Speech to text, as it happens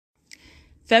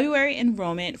February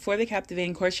enrollment for the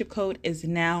Captivating Courtship Code is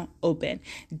now open.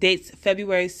 Dates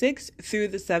February 6th through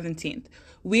the 17th.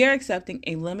 We are accepting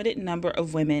a limited number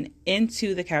of women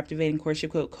into the Captivating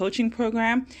Courtship Code coaching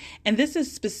program, and this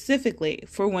is specifically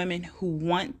for women who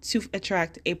want to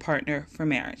attract a partner for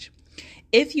marriage.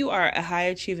 If you are a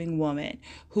high-achieving woman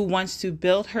who wants to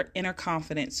build her inner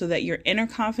confidence so that your inner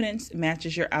confidence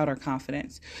matches your outer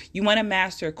confidence, you want to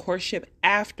master courtship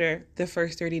after the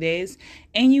first 30 days,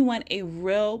 and you want a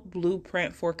real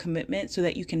blueprint for commitment so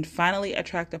that you can finally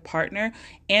attract a partner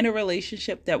and a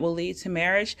relationship that will lead to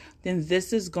marriage, then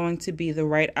this is going to be the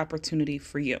right opportunity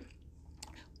for you.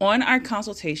 On our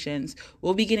consultations,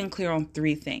 we'll be getting clear on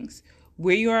 3 things: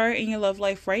 where you are in your love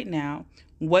life right now,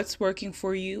 what's working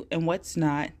for you and what's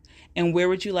not, and where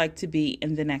would you like to be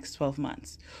in the next 12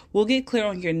 months. We'll get clear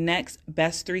on your next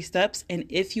best 3 steps, and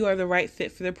if you are the right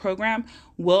fit for the program,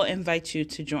 we'll invite you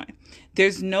to join.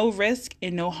 There's no risk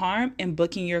and no harm in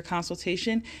booking your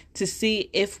consultation to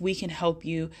see if we can help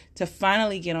you to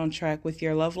finally get on track with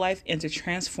your love life and to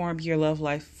transform your love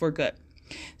life for good.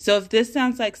 So if this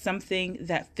sounds like something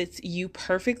that fits you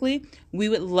perfectly, we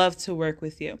would love to work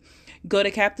with you. Go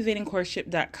to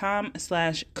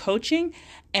captivatingcourtship.com/coaching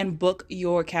and book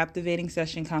your captivating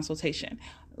session consultation.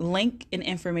 Link and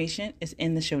information is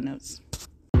in the show notes.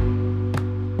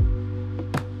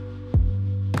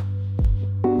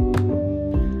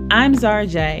 I'm Zara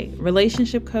J,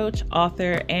 relationship coach,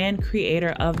 author, and creator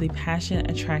of the Passion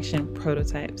Attraction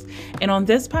Prototypes. And on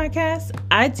this podcast,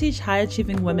 I teach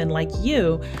high-achieving women like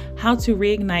you how to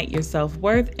reignite your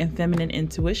self-worth and feminine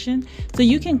intuition so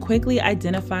you can quickly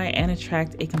identify and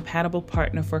attract a compatible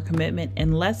partner for commitment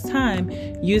in less time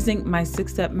using my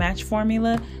 6-step match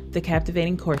formula, the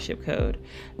Captivating Courtship Code.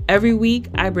 Every week,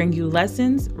 I bring you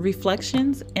lessons,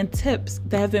 reflections, and tips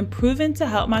that have been proven to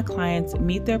help my clients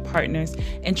meet their partners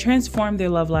and transform their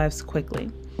love lives quickly.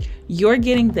 You're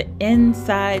getting the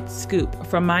inside scoop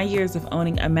from my years of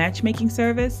owning a matchmaking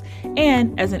service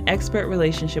and as an expert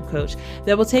relationship coach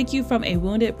that will take you from a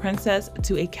wounded princess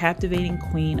to a captivating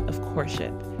queen of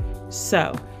courtship.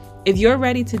 So, if you're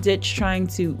ready to ditch trying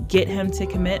to get him to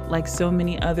commit like so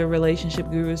many other relationship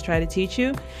gurus try to teach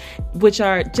you, which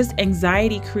are just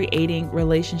anxiety-creating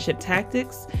relationship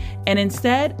tactics, and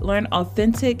instead learn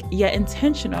authentic yet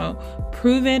intentional,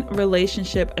 proven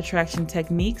relationship attraction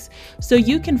techniques so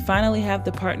you can finally have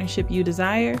the partnership you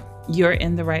desire, you're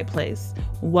in the right place.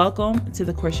 Welcome to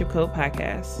the Courtship Code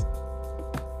Podcast.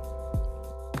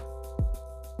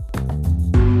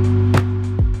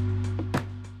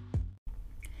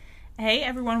 Hey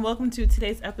everyone, welcome to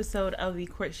today's episode of the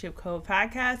Courtship Code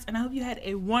Podcast, and I hope you had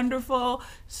a wonderful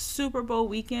Super Bowl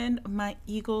weekend. My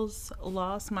Eagles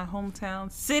lost, my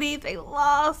hometown city, they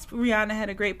lost. Rihanna had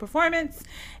a great performance,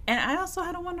 and I also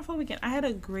had a wonderful weekend. I had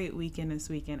a great weekend this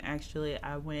weekend, actually.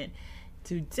 I went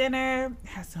to dinner,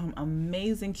 had some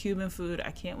amazing Cuban food.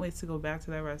 I can't wait to go back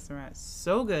to that restaurant.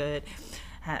 So good.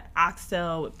 Had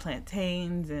oxtail with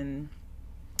plantains and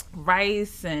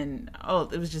rice, and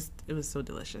it was so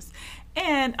delicious.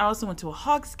 And I also went to a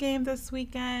Hawks game this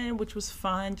weekend, which was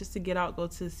fun, just to get out, go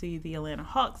to see the Atlanta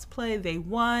Hawks play. They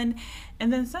won.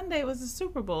 And then Sunday was the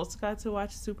Super Bowl, so got to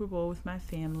watch the Super Bowl with my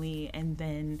family, and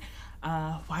then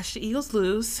watch the Eagles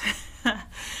lose,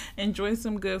 enjoy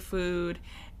some good food,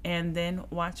 and then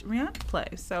watch Rihanna play.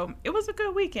 So it was a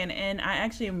good weekend, and I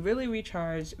actually am really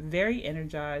recharged, very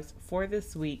energized for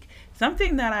this week.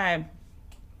 Something that I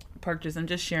purchase. I'm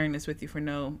just sharing this with you for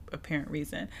no apparent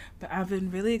reason, but I've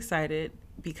been really excited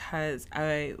because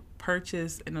I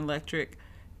purchased an electric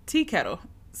tea kettle.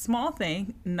 Small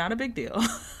thing, not a big deal.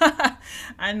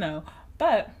 I know,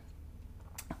 but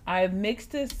I mixed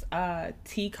this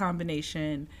tea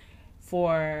combination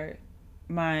for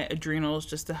my adrenals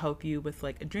just to help you with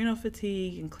like adrenal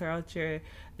fatigue and clear out your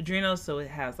adrenals. So it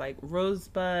has like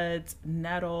rosebuds,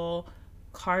 nettle,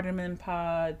 cardamom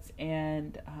pods,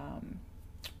 and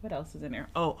what else is in there?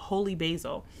 Oh, holy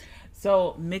basil.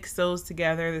 So mix those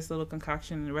together, this little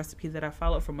concoction, the recipe that I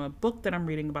followed from a book that I'm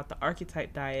reading about the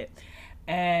archetype diet.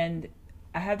 And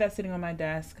I have that sitting on my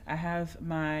desk. I have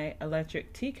my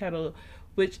electric tea kettle,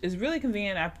 which is really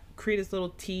convenient. I created this little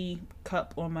tea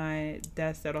cup on my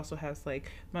desk that also has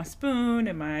like my spoon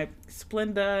and my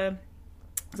Splenda,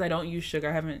 because I don't use sugar.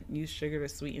 I haven't used sugar to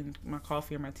sweeten my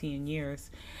coffee or my tea in years.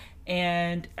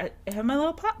 And I have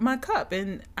my cup,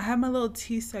 and I have my little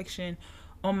tea section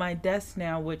on my desk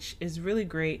now, which is really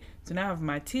great. So now I have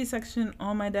my tea section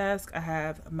on my desk. I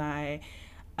have my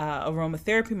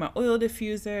aromatherapy, my oil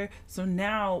diffuser. So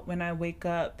now when I wake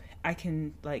up, I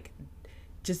can like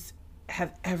just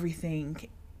have everything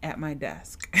at my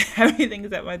desk. Everything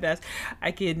is at my desk.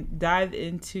 I can dive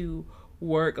into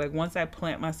work, like once I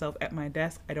plant myself at my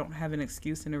desk, I don't have an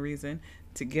excuse and a reason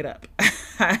to get up.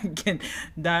 I can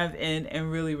dive in and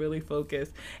really, really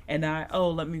focus. And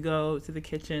let me go to the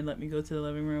kitchen, let me go to the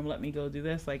living room, let me go do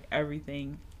this. Like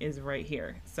everything is right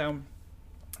here. So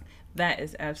that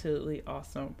is absolutely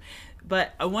awesome.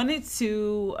 But I wanted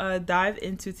to dive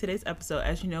into today's episode.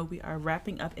 As you know, we are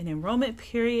wrapping up an enrollment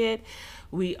period.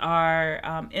 We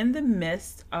are in the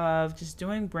midst of just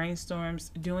doing brainstorms,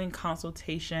 doing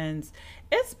consultations.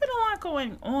 It's been a lot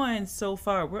going on so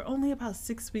far. We're only about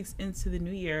 6 weeks into the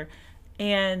new year.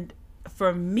 And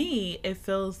for me, it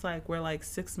feels like we're like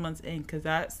 6 months in, because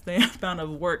that's the amount of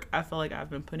work I feel like I've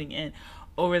been putting in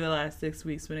over the last 6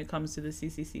 weeks when it comes to the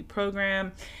CCC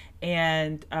program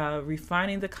and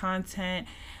refining the content,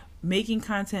 making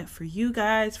content for you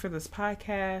guys, for this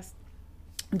podcast,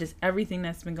 just everything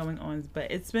that's been going on.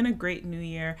 But it's been a great new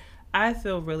year. I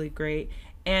feel really great.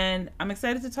 And I'm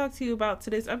excited to talk to you about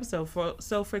today's episode.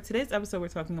 So for today's episode, we're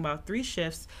talking about 3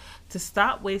 shifts to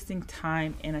stop wasting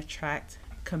time and attract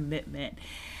commitment.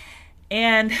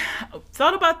 And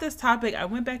thought about this topic. I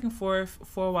went back and forth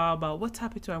for a while about what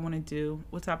topic do I want to do?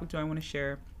 What topic do I want to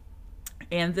share?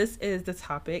 And this is the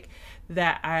topic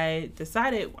that I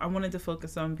decided I wanted to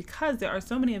focus on, because there are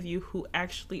so many of you who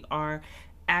actually are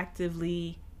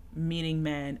actively meeting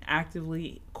men,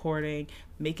 actively courting,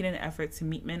 making an effort to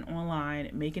meet men online,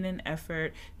 making an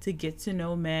effort to get to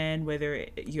know men, whether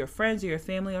your friends or your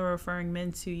family are referring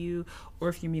men to you, or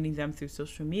if you're meeting them through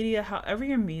social media, however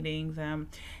you're meeting them.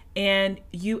 And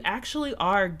you actually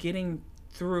are getting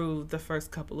through the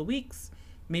first couple of weeks,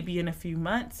 maybe in a few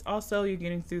months. Also, you're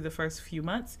getting through the first few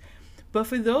months. But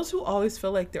for those who always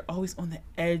feel like they're always on the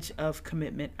edge of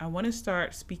commitment, I want to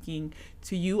start speaking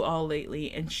to you all lately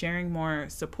and sharing more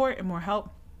support and more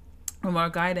help and more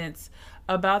guidance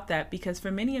about that. Because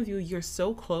for many of you, you're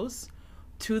so close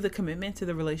to the commitment, to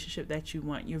the relationship that you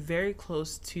want. You're very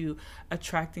close to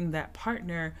attracting that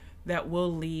partner that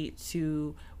will lead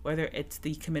to, whether it's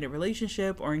the committed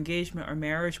relationship or engagement or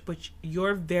marriage, but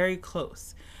you're very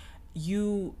close.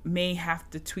 You may have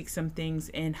to tweak some things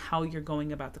in how you're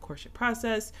going about the courtship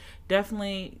process,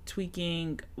 definitely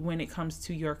tweaking when it comes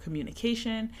to your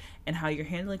communication and how you're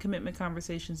handling commitment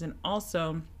conversations, and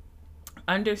also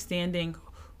understanding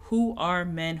who are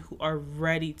men who are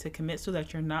ready to commit, so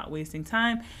that you're not wasting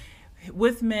time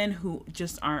with men who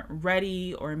just aren't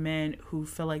ready, or men who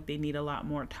feel like they need a lot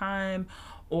more time,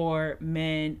 or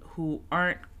men who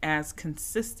aren't as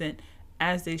consistent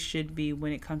as they should be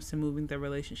when it comes to moving the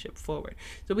relationship forward.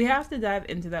 So we have to dive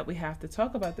into that. We have to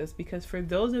talk about this, because for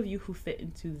those of you who fit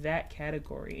into that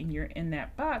category and you're in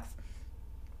that box,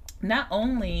 not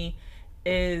only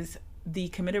is the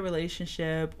committed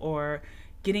relationship or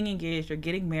getting engaged or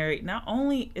getting married, not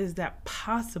only is that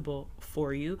possible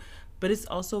for you, but it's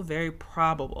also very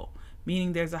probable,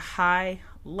 meaning there's a high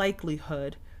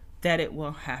likelihood that it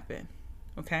will happen.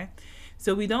 Okay?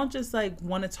 So we don't just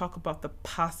want to talk about the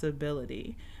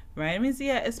possibility, right? I mean,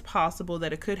 yeah, it's possible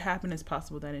that it could happen. It's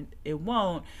possible that it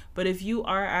won't. But if you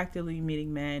are actively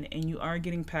meeting men and you are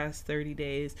getting past 30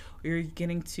 days, or you're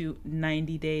getting to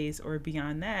 90 days or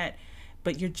beyond that,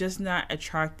 but you're just not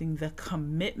attracting the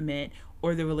commitment,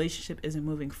 or the relationship isn't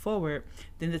moving forward,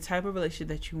 then the type of relationship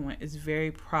that you want is very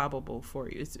probable for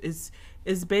you.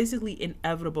 It's basically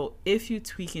inevitable if you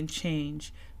tweak and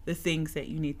change the things that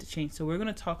you need to change. So we're going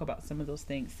to talk about some of those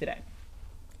things today.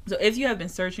 So if you have been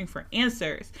searching for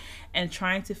answers and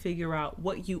trying to figure out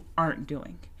what you aren't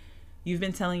doing, you've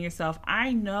been telling yourself,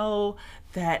 I know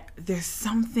that there's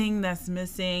something that's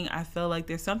missing. I feel like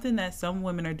there's something that some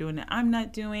women are doing that I'm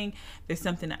not doing. There's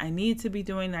something that I need to be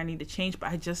doing, that I need to change, but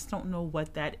I just don't know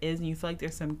what that is. And you feel like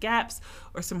there's some gaps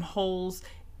or some holes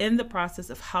in the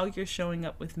process of how you're showing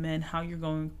up with men, how you're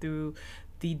going through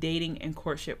the dating and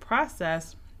courtship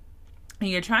process. And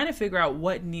you're trying to figure out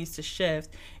what needs to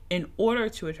shift in order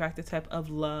to attract the type of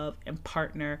love and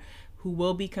partner who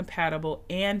will be compatible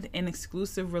and an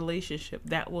exclusive relationship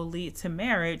that will lead to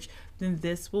marriage, then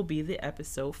this will be the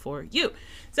episode for you.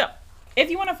 So if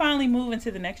you want to finally move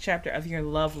into the next chapter of your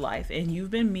love life, and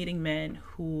you've been meeting men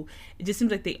who it just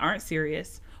seems like they aren't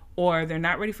serious, or they're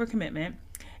not ready for commitment,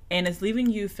 and it's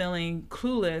leaving you feeling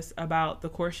clueless about the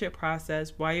courtship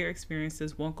process, why your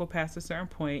experiences won't go past a certain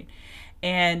point,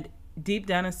 and deep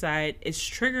down inside, it's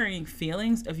triggering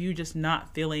feelings of you just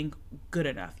not feeling good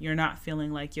enough. You're not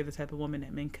feeling like you're the type of woman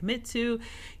that men commit to.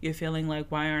 You're feeling like,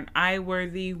 why aren't I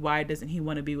worthy? Why doesn't he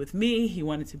want to be with me? He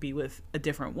wanted to be with a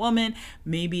different woman.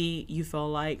 Maybe you feel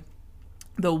like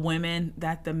the women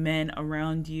that the men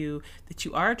around you that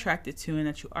you are attracted to and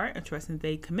that you are interested in,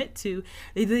 they commit to,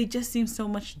 they just seem so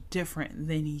much different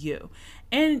than you.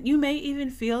 And you may even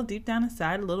feel deep down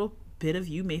inside a little bit of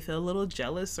you may feel a little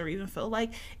jealous or even feel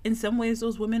like in some ways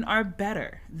those women are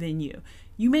better than you.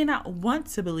 You may not want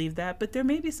to believe that, but there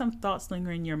may be some thoughts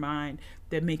lingering in your mind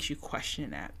that makes you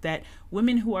question that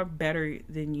women who are better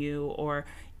than you or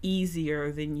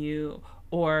easier than you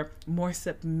or more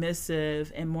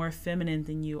submissive and more feminine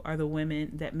than you are the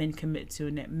women that men commit to,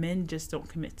 and that men just don't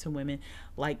commit to women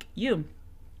like you.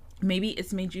 Maybe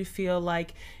it's made you feel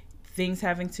like things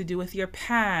having to do with your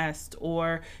past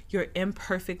or your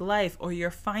imperfect life or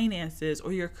your finances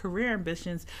or your career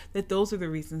ambitions, that those are the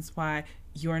reasons why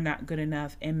you're not good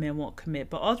enough and men won't commit.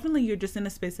 But ultimately, you're just in a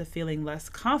space of feeling less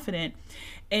confident,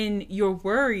 and you're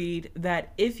worried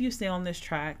that if you stay on this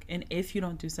track and if you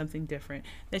don't do something different,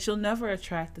 that you'll never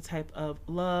attract the type of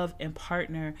love and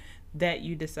partner that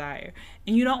you desire.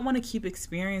 And you don't want to keep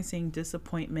experiencing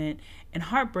disappointment and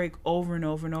heartbreak over and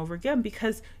over and over again,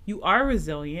 because you are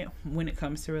resilient when it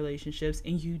comes to relationships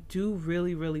and you do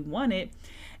really, really want it.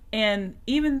 And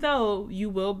even though you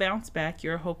will bounce back,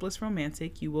 you're a hopeless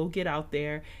romantic, you will get out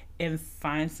there and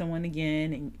find someone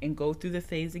again and go through the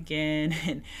phase again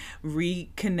and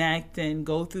reconnect and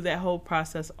go through that whole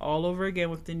process all over again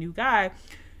with the new guy.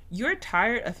 You're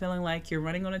tired of feeling like you're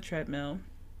running on a treadmill,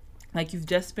 like you've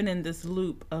just been in this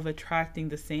loop of attracting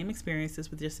the same experiences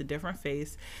with just a different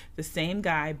face, the same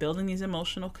guy, building these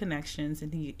emotional connections,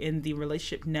 and the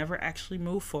relationship never actually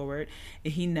moved forward,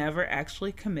 and he never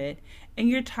actually commit, and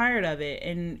you're tired of it,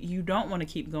 and you don't want to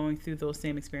keep going through those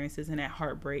same experiences and that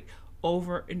heartbreak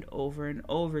over and over and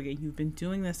over again. You've been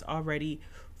doing this already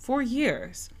for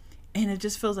years, and it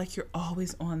just feels like you're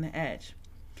always on the edge.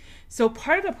 So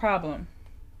part of the problem,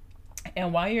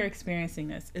 and why you're experiencing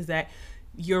this, is that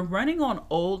you're running on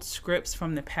old scripts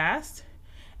from the past,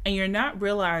 and you're not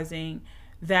realizing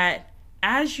that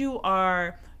as you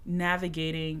are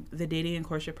navigating the dating and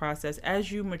courtship process,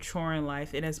 as you mature in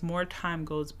life and as more time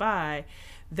goes by,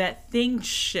 that things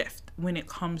shift when it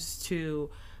comes to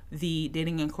the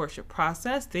dating and courtship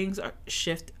process. Things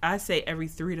shift, I say, every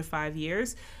 3 to 5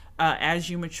 years. As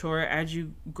you mature, as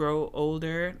you grow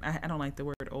older, I don't like the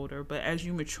word older, but as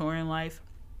you mature in life,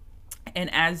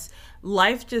 and as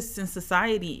life just in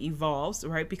society evolves,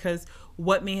 right? Because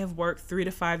what may have worked 3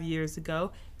 to 5 years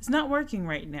ago is not working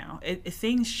right now.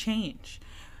 Things change.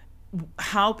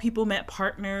 How people met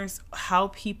partners, how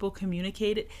people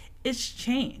communicated, it's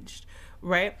changed,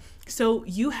 right? So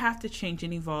you have to change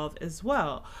and evolve as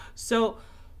well. So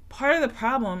part of the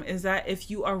problem is that if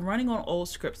you are running on old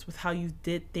scripts with how you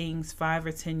did things 5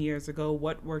 or 10 years ago,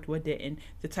 what worked, what didn't,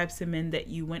 the types of men that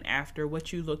you went after,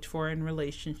 what you looked for in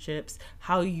relationships,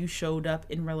 how you showed up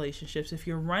in relationships, if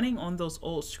you're running on those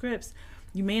old scripts,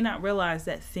 you may not realize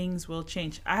that things will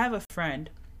change. I have a friend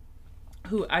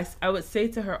who I would say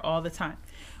to her all the time,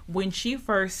 when she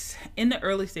first, in the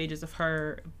early stages of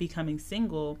her becoming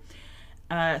single,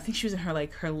 I think she was in her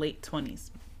late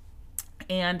 20s.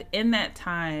 And in that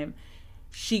time,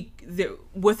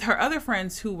 with her other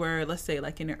friends who were, let's say,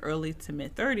 like in their early to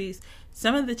mid 30s,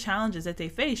 some of the challenges that they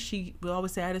faced, she would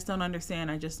always say, I just don't understand.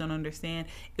 I just don't understand.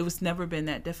 It was never been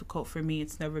that difficult for me.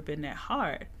 It's never been that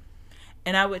hard.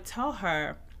 And I would tell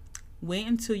her, wait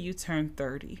until you turn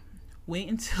 30. Wait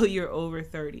until you're over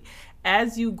 30.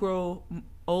 As you grow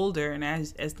older and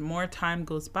as more time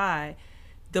goes by,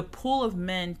 the pool of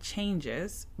men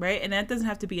changes, right? And that doesn't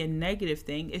have to be a negative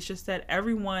thing. It's just that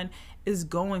everyone is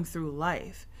going through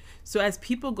life. So as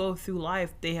people go through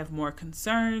life, they have more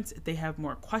concerns, they have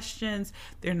more questions,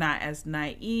 they're not as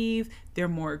naive, they're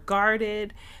more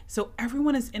guarded. So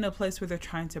everyone is in a place where they're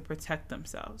trying to protect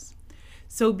themselves.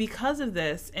 So because of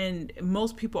this, and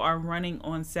most people are running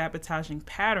on sabotaging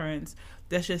patterns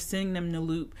that's just sending them in a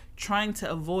loop, trying to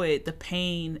avoid the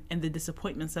pain and the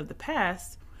disappointments of the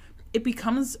past, it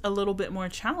becomes a little bit more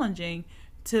challenging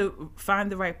to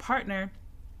find the right partner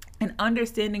and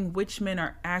understanding which men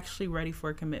are actually ready for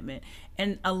a commitment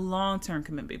and a long-term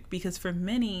commitment. Because for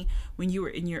many, when you were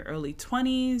in your early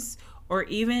 20s or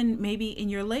even maybe in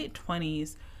your late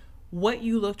 20s, what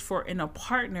you looked for in a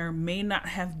partner may not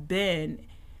have been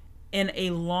in a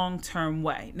long-term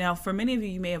way. Now, for many of you,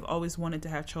 you may have always wanted to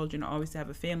have children or always to have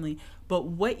a family, but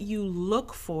what you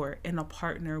look for in a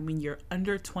partner when you're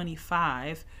under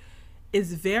 25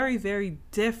 is very, very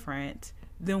different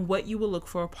than what you will look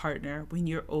for a partner when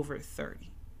you're over 30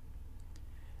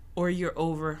 or you're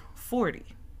over 40.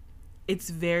 It's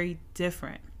very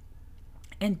different.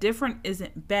 And different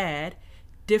isn't bad.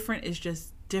 Different is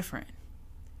just different.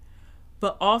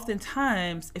 But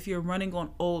oftentimes, if you're running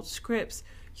on old scripts,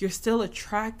 you're still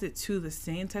attracted to the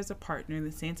same types of partner and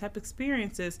the same type of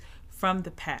experiences from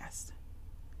the past.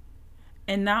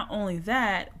 And not only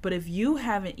that, but if you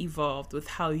haven't evolved with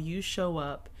how you show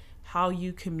up, how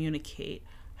you communicate,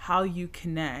 how you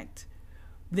connect,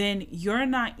 then you're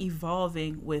not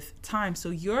evolving with time.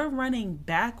 So you're running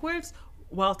backwards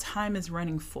while time is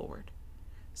running forward.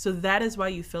 So that is why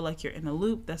you feel like you're in a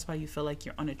loop. That's why you feel like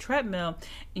you're on a treadmill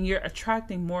and you're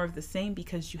attracting more of the same,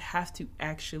 because you have to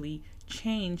actually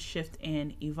change, shift,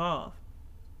 and evolve.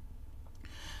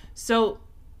 So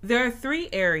there are 3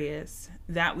 areas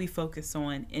that we focus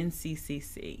on in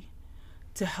CCC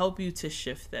to help you to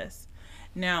shift this.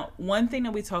 Now, one thing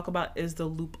that we talk about is the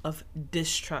loop of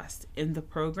distrust in the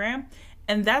program.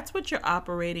 And that's what you're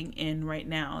operating in right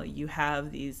now. You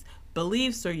have these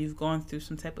beliefs, or you've gone through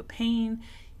some type of pain.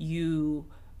 You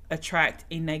attract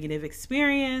a negative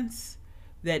experience.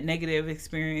 That negative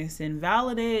experience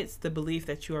invalidates the belief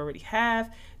that you already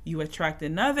have. You attract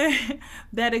another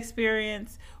bad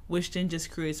experience, which then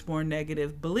just creates more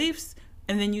negative beliefs.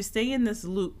 And then you stay in this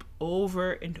loop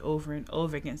over and over and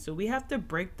over again. So we have to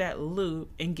break that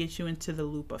loop and get you into the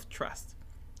loop of trust.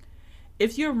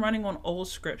 If you're running on old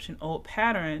scripts and old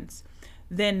patterns,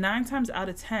 then 9 times out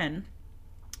of 10,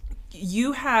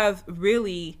 you have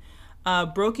really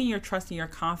broken your trust and your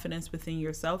confidence within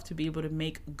yourself to be able to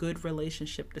make good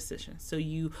relationship decisions. So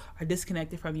you are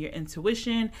disconnected from your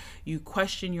intuition. You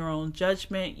question your own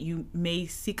judgment. You may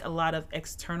seek a lot of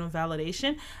external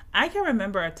validation. I can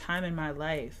remember a time in my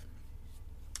life,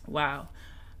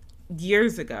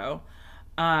 years ago,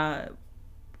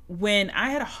 when I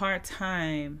had a hard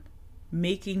time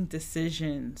making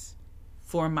decisions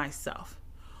for myself,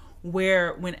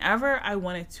 where whenever I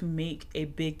wanted to make a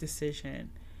big decision,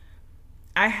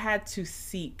 I had to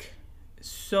seek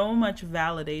so much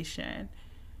validation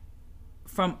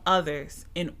from others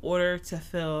in order to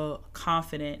feel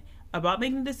confident about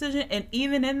making a decision. And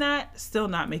even in that, still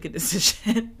not make a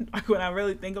decision. When I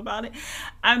really think about it,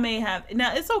 I may have.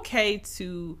 Now, it's okay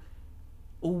to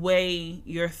weigh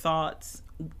your thoughts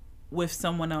with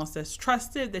someone else that's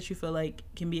trusted, that you feel like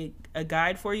can be a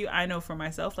guide for you. I know for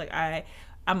myself, like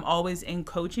I'm always in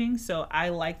coaching, so I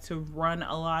like to run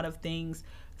a lot of things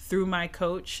through my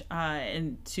coach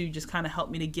and to just kind of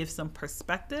help me to give some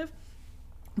perspective.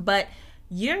 But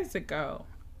years ago,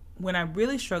 when I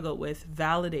really struggled with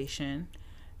validation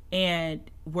and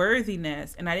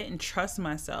worthiness, and I didn't trust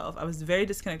myself, I was very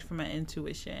disconnected from my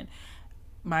intuition.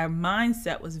 My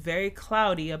mindset was very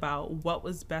cloudy about what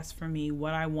was best for me,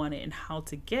 what I wanted, and how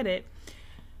to get it.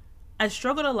 I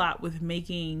struggled a lot with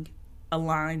making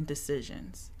aligned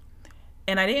decisions.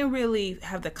 And I didn't really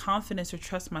have the confidence or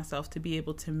trust myself to be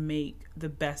able to make the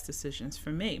best decisions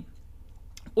for me,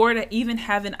 or to even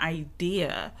have an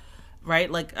idea, right?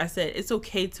 Like I said, it's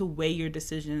okay to weigh your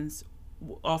decisions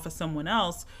off of someone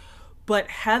else, but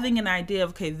having an idea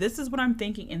of, okay, this is what I'm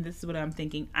thinking and this is what I'm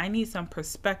thinking. I need some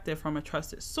perspective from a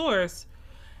trusted source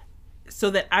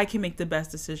so that I can make the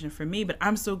best decision for me, but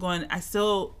I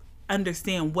still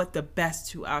understand what the best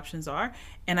 2 options are,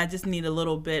 and I just need a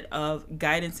little bit of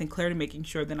guidance and clarity, making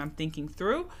sure that I'm thinking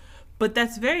through. But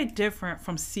that's very different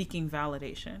from seeking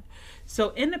validation. So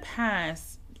in the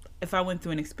past, if I went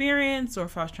through an experience or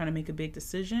if I was trying to make a big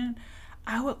decision,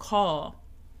 I would call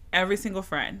every single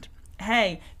friend.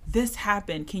 Hey, this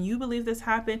happened. Can you believe this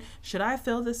happened? Should I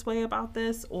feel this way about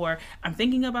this? Or I'm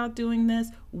thinking about doing this.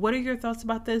 What are your thoughts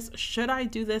about this? Should I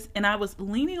do this? And I was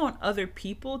leaning on other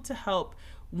people to help,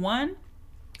 one,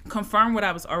 confirm what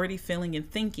I was already feeling and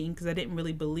thinking, because I didn't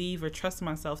really believe or trust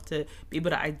myself to be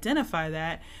able to identify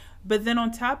that. But then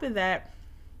on top of that,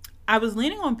 I was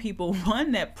leaning on people,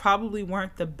 one, that probably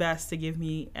weren't the best to give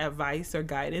me advice or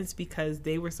guidance, because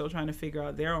they were still trying to figure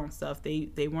out their own stuff.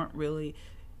 They weren't really,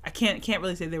 I can't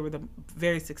really say they were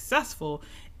very successful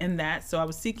in that. So I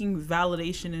was seeking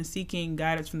validation and seeking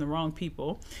guidance from the wrong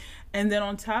people. And then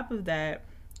on top of that,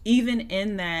 even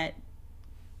in that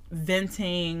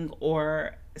venting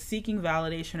or seeking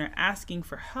validation or asking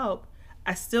for help,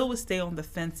 I still would stay on the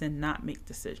fence and not make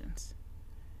decisions,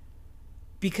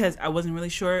 because I wasn't really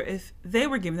sure if they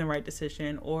were giving the right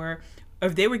decision, or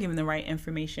if they were giving the right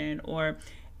information, or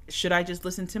should I just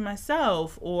listen to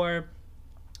myself, or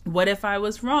what if I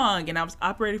was wrong? And I was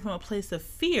operating from a place of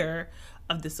fear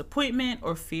of disappointment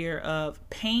or fear of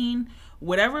pain,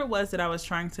 whatever it was that I was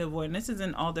trying to avoid. And this is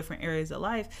in all different areas of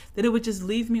life, that it would just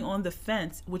leave me on the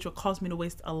fence, which would cause me to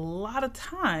waste a lot of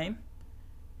time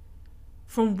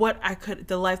from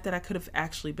the life that I could have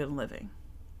actually been living.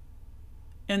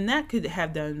 And that could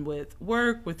have done with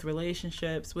work, with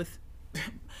relationships, with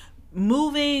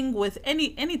moving, with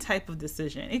any type of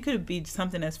decision. It could be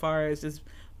something as far as just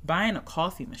buying a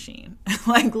coffee machine.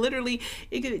 Like literally,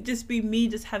 it could just be me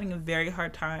just having a very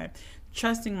hard time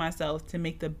trusting myself to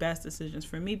make the best decisions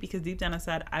for me, because deep down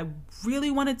inside, I really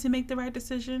wanted to make the right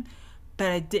decision, but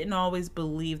I didn't always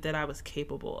believe that I was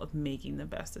capable of making the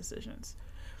best decisions.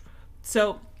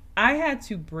 So I had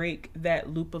to break that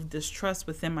loop of distrust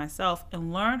within myself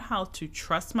and learn how to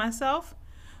trust myself,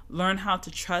 learn how to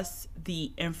trust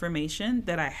the information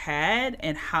that I had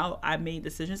and how I made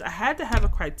decisions. I had to have a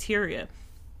criteria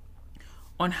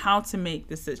on how to make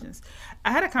decisions.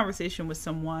 I had a conversation with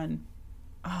someone,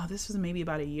 this was maybe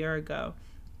about a year ago.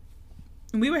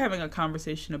 And we were having a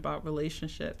conversation about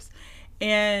relationships.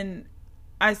 And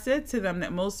I said to them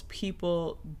that most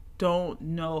people don't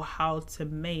know how to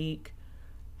make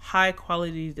high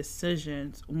quality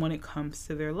decisions when it comes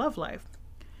to their love life.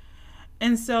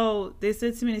 And so they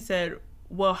said to me, they said,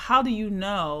 well, how do you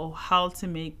know how to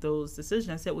make those decisions?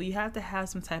 I said, well, you have to have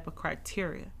some type of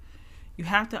criteria. You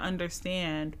have to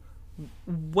understand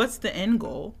what's the end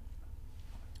goal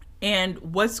and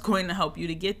what's going to help you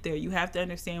to get there. You have to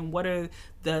understand what are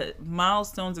the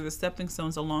milestones or the stepping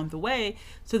stones along the way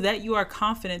so that you are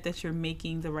confident that you're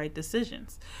making the right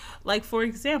decisions. Like, for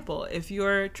example, if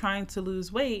you're trying to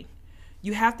lose weight,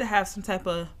 you have to have some type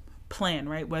of plan,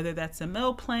 right? Whether that's a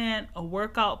meal plan, a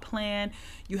workout plan,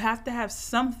 you have to have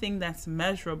something that's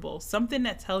measurable, something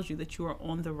that tells you that you are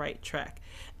on the right track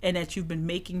and that you've been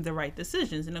making the right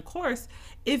decisions. And of course,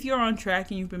 if you're on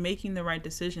track and you've been making the right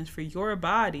decisions for your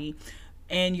body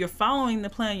and you're following the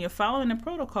plan, you're following the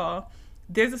protocol,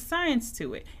 there's a science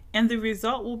to it. And the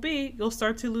result will be you'll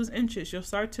start to lose inches, you'll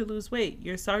start to lose weight,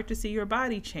 you'll start to see your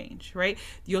body change, right?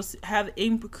 You'll have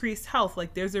increased health.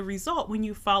 Like, there's a result when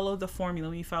you follow the formula,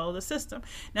 when you follow the system.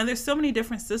 Now, there's so many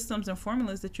different systems and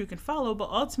formulas that you can follow, but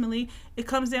ultimately it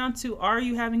comes down to, are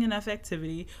you having enough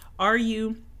activity? Are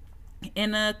you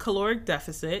in a caloric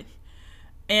deficit?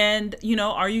 And,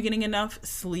 are you getting enough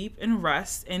sleep and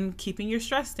rest and keeping your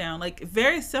stress down? Like,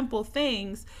 very simple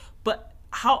things, but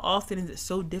how often is it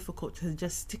so difficult to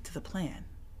just stick to the plan?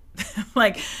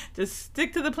 Like, just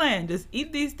stick to the plan. Just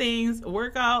eat these things,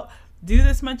 work out, do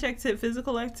this much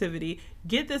physical activity,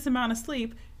 get this amount of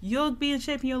sleep. You'll be in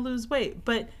shape and you'll lose weight.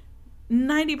 But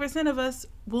 90% of us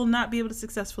will not be able to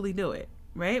successfully do it,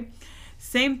 right?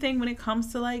 Same thing when it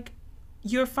comes to like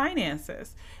your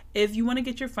finances. If you want to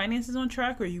get your finances on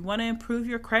track or you want to improve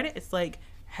your credit, it's like,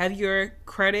 have your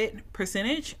credit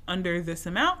percentage under this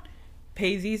amount,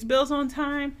 pay these bills on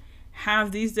time,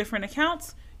 have these different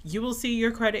accounts, you will see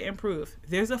your credit improve.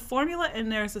 There's a formula and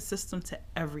there's a system to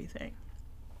everything.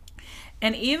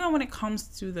 And even when it comes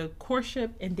to the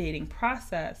courtship and dating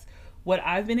process, what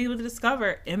I've been able to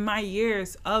discover in my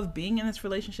years of being in this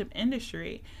relationship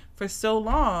industry for so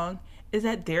long is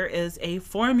that there is a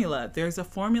formula. There's a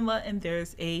formula and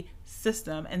there's a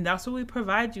system. And that's what we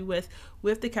provide you with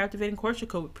the Captivating Courtship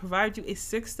Code. We provide you a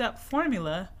 6-step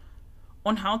formula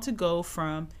on how to go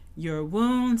from your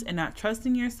wounds and not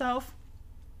trusting yourself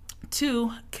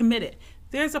to committed.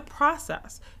 There's a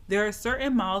process. There are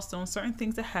certain milestones, certain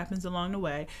things that happens along the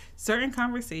way, certain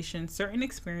conversations, certain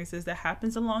experiences that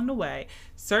happens along the way,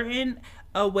 certain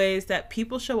ways that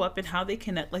people show up and how they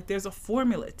connect. Like, there's a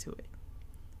formula to it.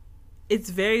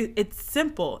 It's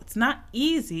simple. It's not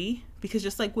easy, because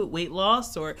just like with weight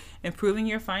loss or improving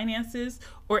your finances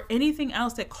or anything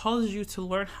else that causes you to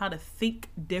learn how to think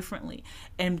differently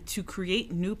and to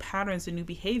create new patterns and new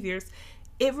behaviors,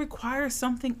 it requires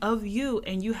something of you,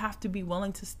 and you have to be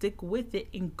willing to stick with it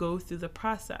and go through the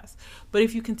process. But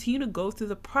if you continue to go through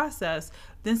the process,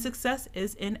 then success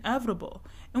is inevitable.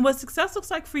 And what success looks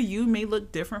like for you may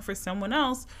look different for someone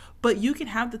else, but you can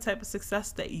have the type of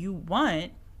success that you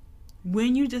want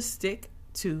when you just stick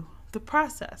to the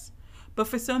process. But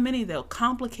for so many, they'll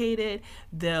complicate it,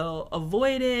 they'll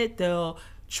avoid it, they'll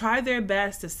try their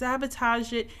best to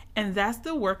sabotage it. And that's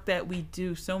the work that we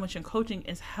do so much in coaching,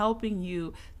 is helping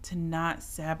you to not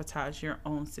sabotage your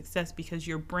own success, because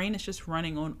your brain is just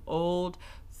running on old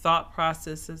thought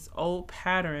processes, old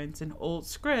patterns, and old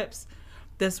scripts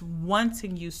that's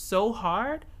wanting you so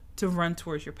hard to run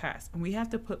towards your past. And we have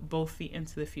to put both feet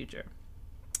into the future.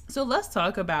 So let's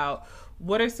talk about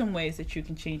what are some ways that you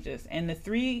can change this. And the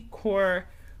 3 core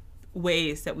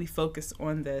ways that we focus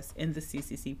on this in the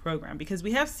CCC program, because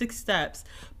we have 6 steps,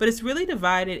 but it's really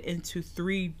divided into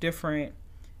 3 different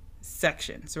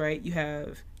sections, right? You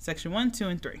have section 1, 2,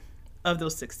 and 3 of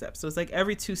those 6 steps. So it's like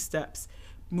every 2 steps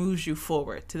moves you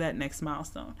forward to that next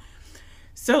milestone.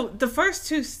 So the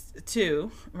first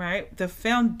two, right, the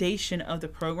foundation of the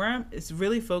program is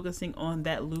really focusing on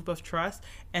that loop of trust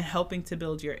and helping to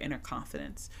build your inner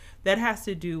confidence. That has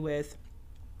to do with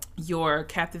your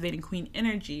captivating queen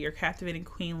energy, your captivating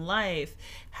queen life,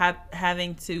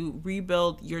 having to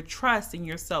rebuild your trust and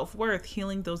your self-worth,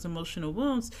 healing those emotional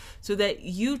wounds so that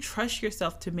you trust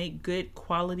yourself to make good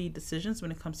quality decisions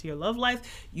when it comes to your love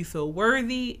life. You feel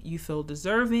worthy, you feel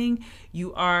deserving,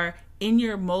 you are in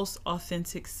your most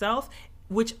authentic self,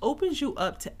 which opens you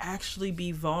up to actually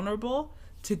be vulnerable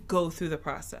to go through the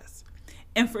process.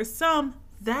 And for some,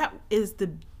 that is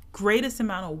the greatest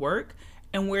amount of work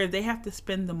and where they have to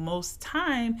spend the most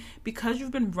time, because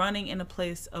you've been running in a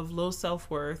place of low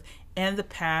self-worth and the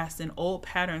past and old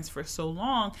patterns for so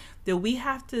long, that we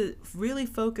have to really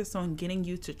focus on getting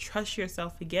you to trust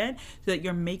yourself again so that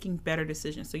you're making better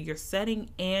decisions. So you're setting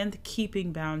and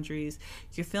keeping boundaries.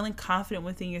 You're feeling confident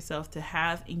within yourself to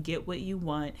have and get what you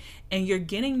want. And you're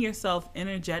getting yourself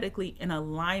energetically in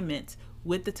alignment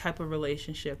with the type of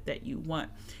relationship that you want.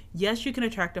 Yes, you can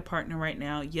attract a partner right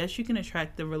now. Yes, you can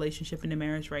attract the relationship in the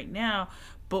marriage right now.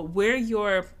 But where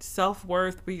your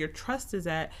self-worth, where your trust is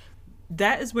at,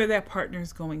 that is where that partner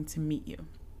is going to meet you.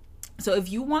 So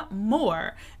if you want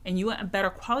more and you want a better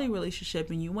quality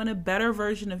relationship and you want a better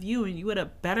version of you and you want a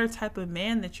better type of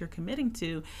man that you're committing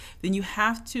to, then you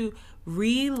have to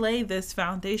relay this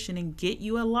foundation and get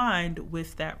you aligned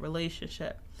with that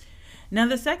relationship. Now,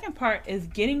 the second part is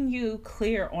getting you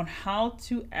clear on how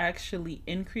to actually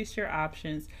increase your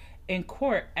options in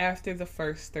court after the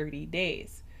first 30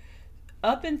 days.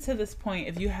 Up until this point,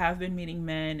 if you have been meeting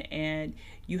men and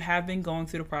you have been going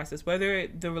through the process, whether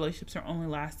the relationships are only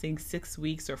lasting 6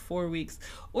 weeks or 4 weeks,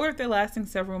 or if they're lasting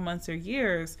several months or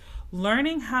years,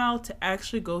 learning how to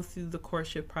actually go through the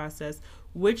courtship process,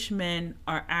 which men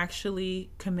are actually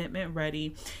commitment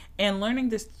ready, and learning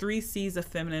this 3 C's of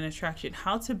feminine attraction,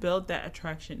 how to build that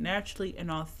attraction naturally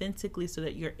and authentically so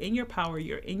that you're in your power,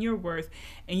 you're in your worth,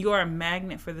 and you are a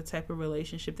magnet for the type of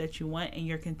relationship that you want, and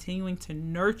you're continuing to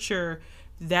nurture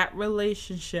that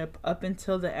relationship up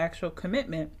until the actual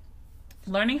commitment.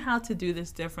 Learning how to do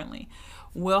this differently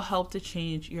will help to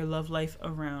change your love life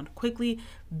around quickly,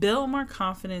 build more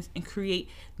confidence, and create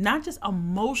not just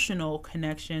emotional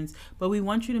connections, but we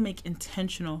want you to make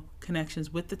intentional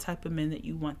connections with the type of men that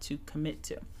you want to commit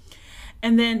to.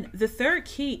 And then the third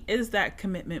key is that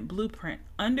commitment blueprint.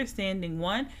 Understanding,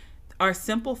 one, our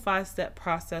simple 5-step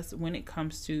process when it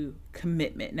comes to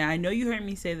commitment. Now, I know you heard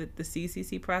me say that the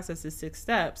CCC process is 6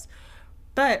 steps,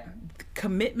 but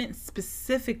commitment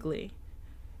specifically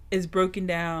is broken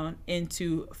down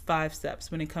into 5 steps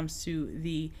when it comes to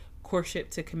the courtship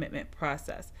to commitment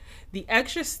process. The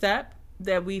extra step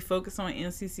that we focus on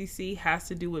in CCC has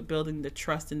to do with building the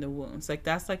trust in the wounds. Like,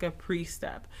 that's like a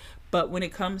pre-step. But when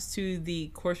it comes to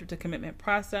the courtship to commitment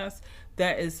process,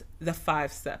 that is the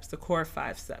 5 steps, the core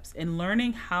 5 steps. And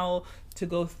learning how to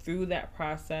go through that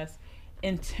process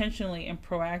intentionally and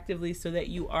proactively so that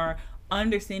you are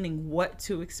understanding what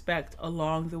to expect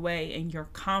along the way and you're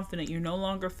confident. You're no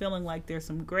longer feeling like there's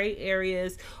some gray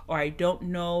areas, or I don't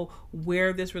know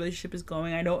where this relationship is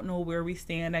going. I don't know where we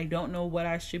stand. I don't know what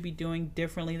I should be doing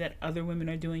differently that other women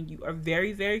are doing. You are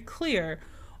very, very clear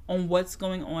on what's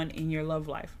going on in your love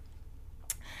life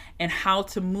and how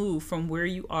to move from where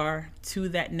you are to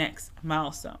that next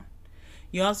milestone.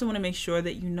 You also want to make sure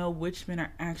that you know which men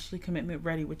are actually commitment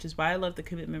ready, which is why I love the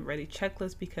commitment ready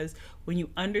checklist, because when you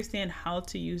understand how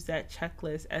to use that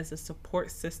checklist as a support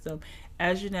system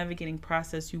as you're navigating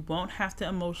process, you won't have to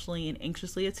emotionally and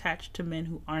anxiously attach to men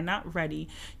who are not ready.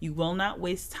 You will not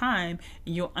waste time,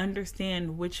 and you'll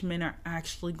understand which men are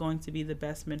actually going to be the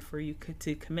best men for you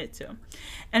to commit to.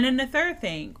 And then the third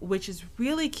thing, which is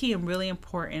really key and really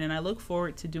important, and I look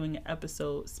forward to doing an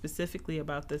episode specifically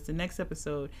about this. The next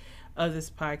episode of this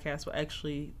podcast will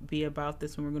actually be about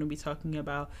this, when we're going to be talking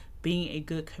about being a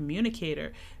good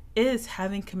communicator, is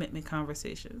having commitment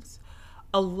conversations.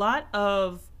 A lot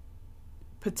of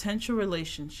potential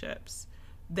relationships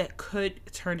that could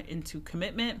turn into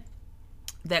commitment,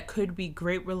 that could be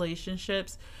great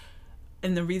relationships,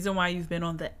 and the reason why you've been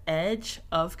on the edge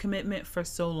of commitment for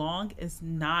so long is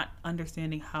not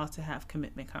understanding how to have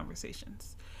commitment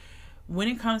conversations. When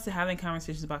it comes to having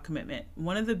conversations about commitment,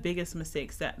 one of the biggest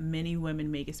mistakes that many women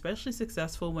make, especially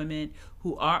successful women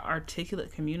who are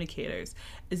articulate communicators,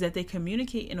 is that they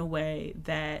communicate in a way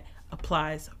that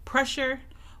applies pressure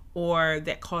or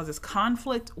that causes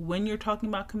conflict when you're talking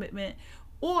about commitment,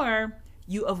 or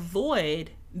you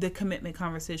avoid the commitment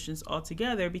conversations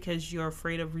altogether because you're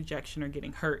afraid of rejection or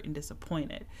getting hurt and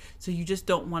disappointed. So you just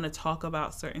don't want to talk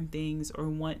about certain things or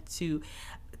want to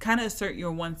kind of assert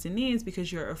your wants and needs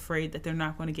because you're afraid that they're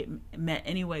not going to get met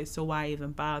anyway, so why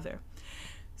even bother?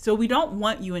 So we don't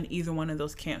want you in either one of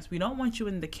those camps. We don't want you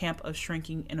in the camp of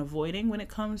shrinking and avoiding when it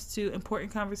comes to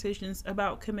important conversations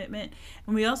about commitment.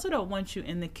 And we also don't want you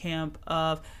in the camp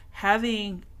of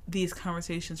having these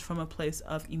conversations from a place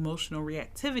of emotional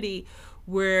reactivity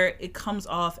where it comes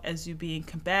off as you being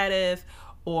combative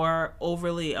or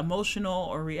overly emotional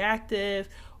or reactive,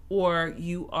 or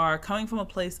you are coming from a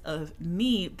place of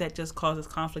need that just causes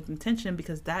conflict and tension,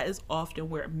 because that is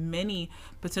often where many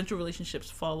potential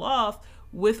relationships fall off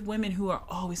with women who are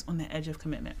always on the edge of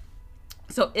commitment.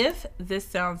 So if this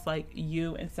sounds like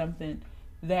you and something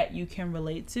that you can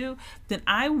relate to, then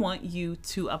I want you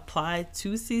to apply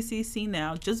to CCC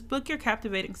now. Just book your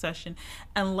captivating session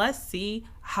and let's see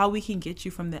how we can get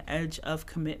you from the edge of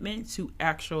commitment to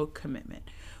actual commitment.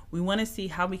 We want to see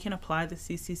how we can apply the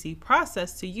CCC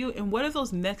process to you and what are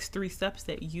those next 3 steps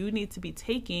that you need to be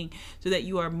taking so that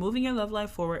you are moving your love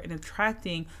life forward and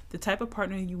attracting the type of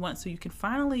partner you want, so you can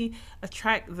finally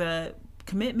attract the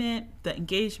commitment, the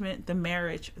engagement, the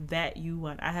marriage that you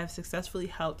want. I have successfully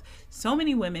helped so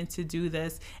many women to do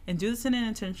this and do this in an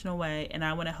intentional way, and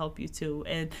I want to help you too.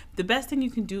 And the best thing you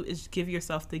can do is give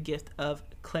yourself the gift of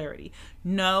clarity.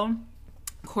 No,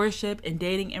 courtship and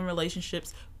dating and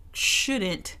relationships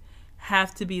shouldn't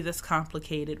have to be this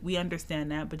complicated. We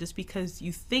understand that, but just because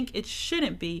you think it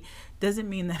shouldn't be doesn't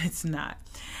mean that it's not.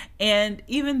 And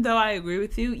even though I agree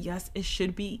with you, yes, it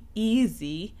should be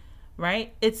easy,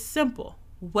 right? It's simple.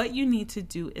 What you need to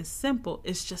do is simple.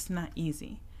 It's just not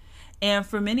easy. And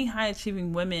for many high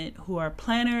achieving women who are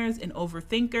planners and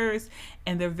overthinkers,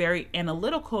 and they're very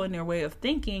analytical in their way of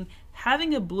thinking,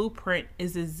 having a blueprint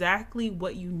is exactly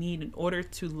what you need in order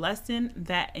to lessen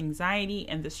that anxiety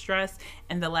and the stress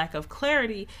and the lack of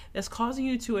clarity that's causing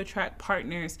you to attract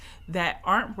partners that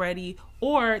aren't ready,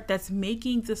 or that's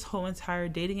making this whole entire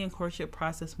dating and courtship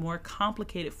process more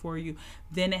complicated for you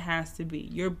than it has to be.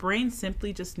 Your brain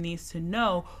simply just needs to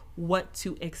know what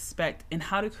to expect and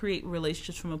how to create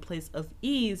relationships from a place of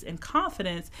ease and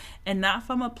confidence and not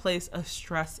from a place of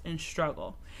stress and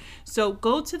struggle. So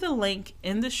go to the link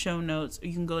in the show notes, or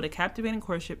you can go to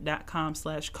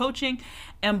captivatingcourtship.com/coaching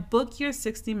and book your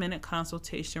 60-minute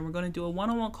consultation. We're going to do a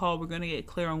one-on-one call. We're going to get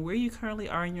clear on where you currently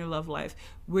are in your love life,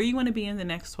 where you want to be in the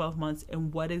next 12 months,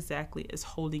 and what exactly is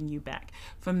holding you back.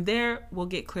 From there, we'll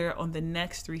get clear on the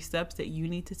next 3 steps that you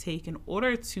need to take in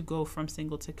order to go from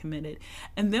single to committed.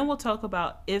 And then we'll talk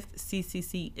about if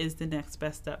CCC is the next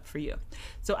best step for you.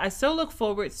 So I so look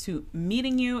forward to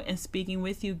meeting you and speaking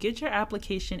with you. Get your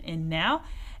application in now,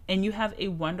 and you have a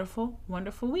wonderful,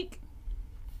 wonderful week.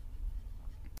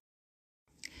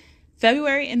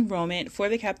 February enrollment for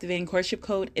the Captivating Courtship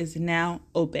Code is now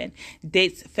open.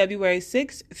 Dates February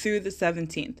 6th through the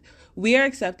 17th. We are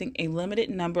accepting a limited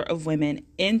number of women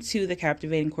into the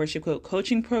Captivating Courtship Code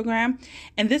coaching program,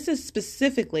 and this is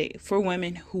specifically for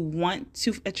women who want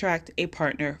to attract a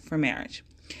partner for marriage.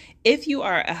 If you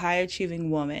are a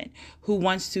high-achieving woman who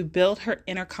wants to build her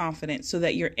inner confidence so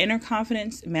that your inner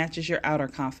confidence matches your outer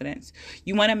confidence,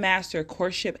 you want to master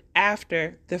courtship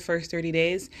after the first 30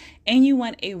 days, and you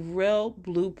want a real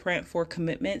blueprint for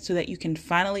commitment so that you can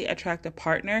finally attract a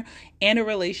partner and a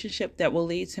relationship that will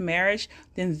lead to marriage,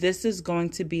 then this is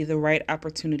going to be the right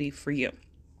opportunity for you.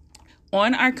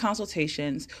 On our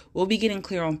consultations, we'll be getting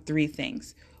clear on 3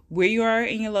 things: where you are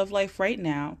in your love life right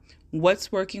now,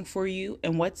 what's working for you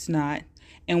and what's not,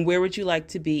 and where would you like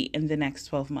to be in the next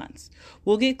 12 months.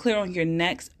 We'll get clear on your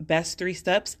next best 3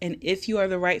 steps, and if you are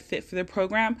the right fit for the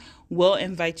program, we'll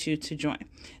invite you to join.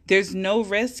 There's no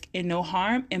risk and no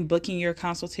harm in booking your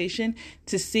consultation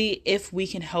to see if we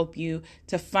can help you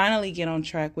to finally get on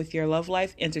track with your love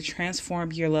life and to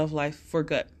transform your love life for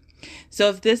good. So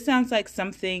if this sounds like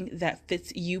something that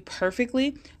fits you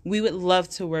perfectly, we would love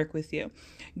to work with you.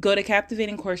 Go to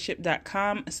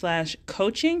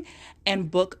captivatingcourtship.com/coaching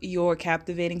and book your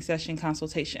captivating session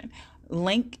consultation.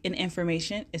 Link and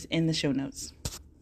information is in the show notes.